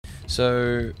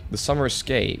So, the summer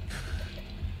escape.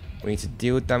 We need to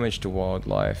deal damage to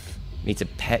wildlife. We need to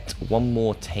pet one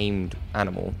more tamed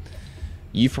animal.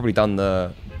 You've probably done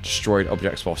the destroyed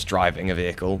objects whilst driving a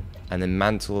vehicle. And then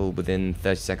mantle within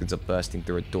 30 seconds of bursting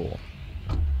through a door.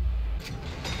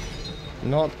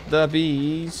 Not the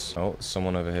bees. Oh,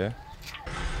 someone over here.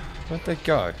 Where'd they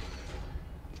go?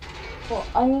 Well,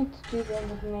 I need to do the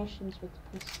eliminations with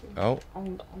the pistol. Oh.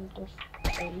 And I'm just...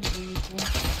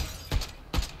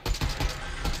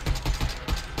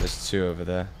 There's two over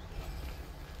there.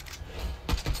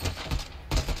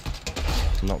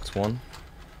 Knocked one.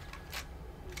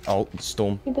 Oh,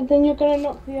 storm. Yeah, but then you're gonna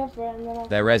knock the other and then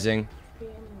They're rezzing.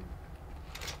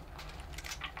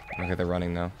 Okay, they're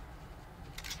running now.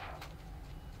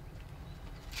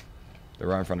 They're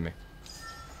right in front of me.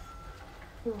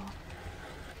 Cool.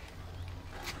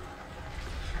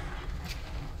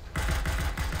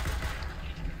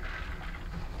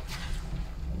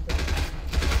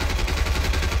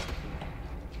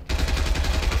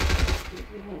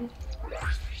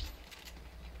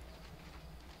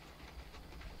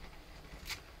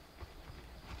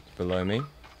 Below me.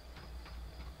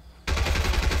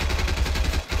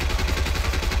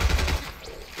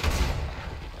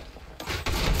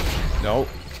 No.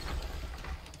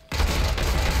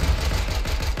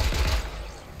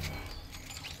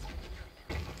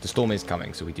 The storm is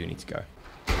coming, so we do need to go.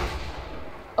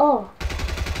 Oh.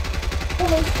 Oh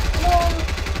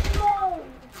no!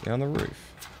 You're on the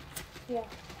roof. Yeah.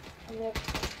 And then...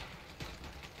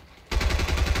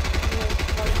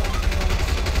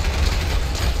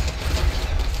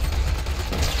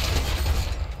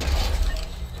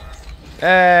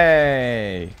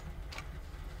 Hey!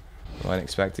 Weren't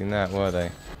expecting that, were they?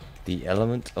 The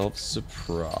element of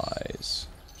surprise.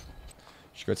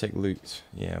 Should go take loot.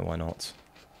 Yeah, why not?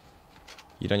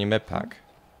 You done your med pack?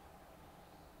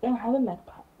 I don't have a med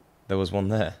pack. There was one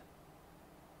there.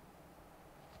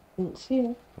 Didn't see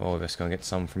it. Well, let's go and get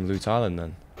some from Loot Island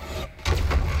then.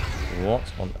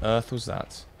 What on earth was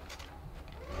that?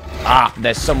 Ah,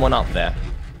 there's someone up there.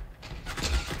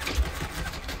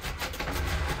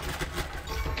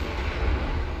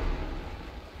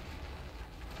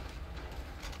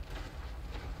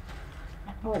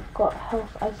 I've got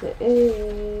health as it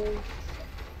is.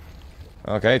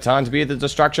 Okay, time to be the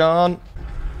distraction.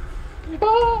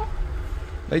 Ah!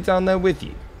 They down there with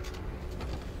you.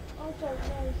 I don't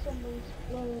know, someone's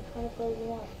blowing kind of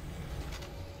going out.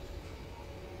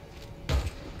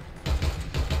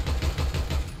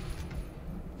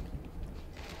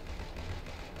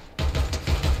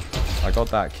 I got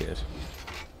that kid.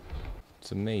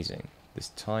 It's amazing. This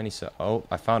tiny set. Oh,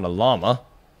 I found a llama,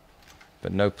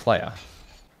 but no player.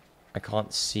 I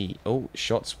can't see. Oh,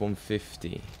 shots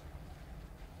 150.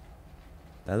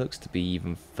 That looks to be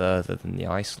even further than the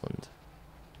Iceland.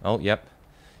 Oh, yep.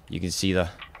 You can see the...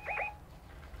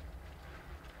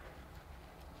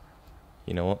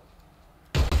 You know what?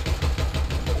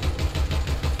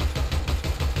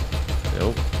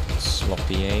 Oh,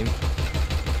 sloppy aim.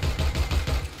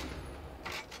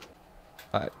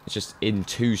 Just in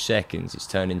 2 seconds, it's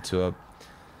turned into a...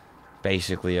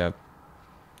 Basically a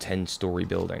 10-story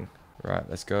building. Right,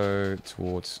 let's go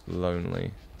towards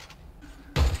Lonely.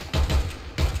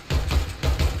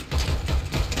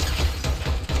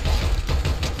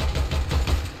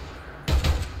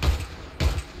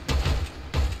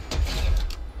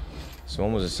 So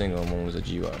one was a single and one was a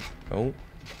duo. Oh,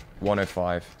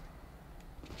 105.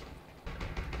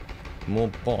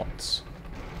 More bots.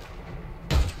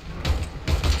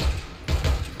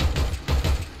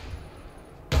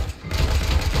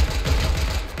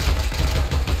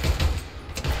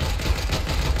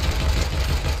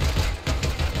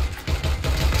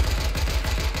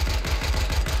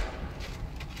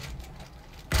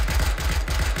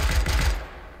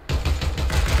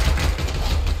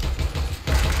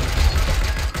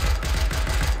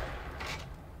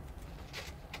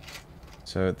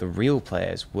 So the real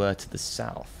players were to the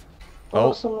south.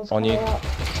 Oh, on you. Out.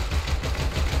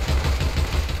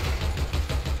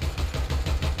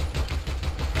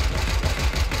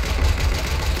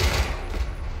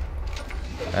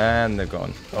 And they're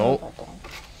gone. Oh.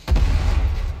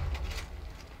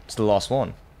 It's the last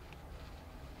one.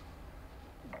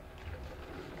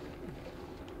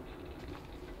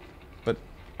 But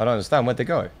I don't understand. Where'd they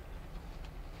go?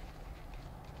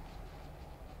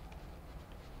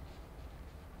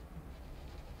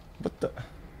 What the?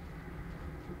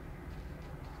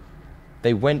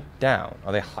 They went down.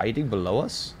 Are they hiding below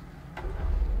us?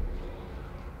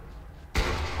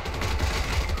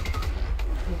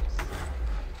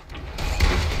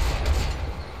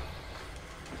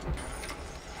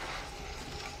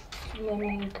 And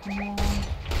then Come on.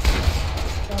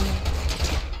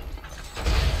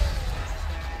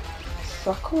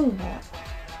 Suck on that.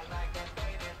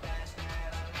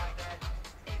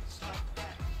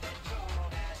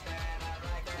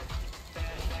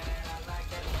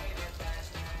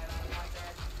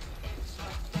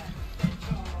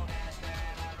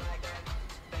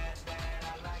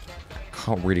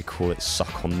 Can't really call it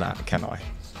suck on that, can I?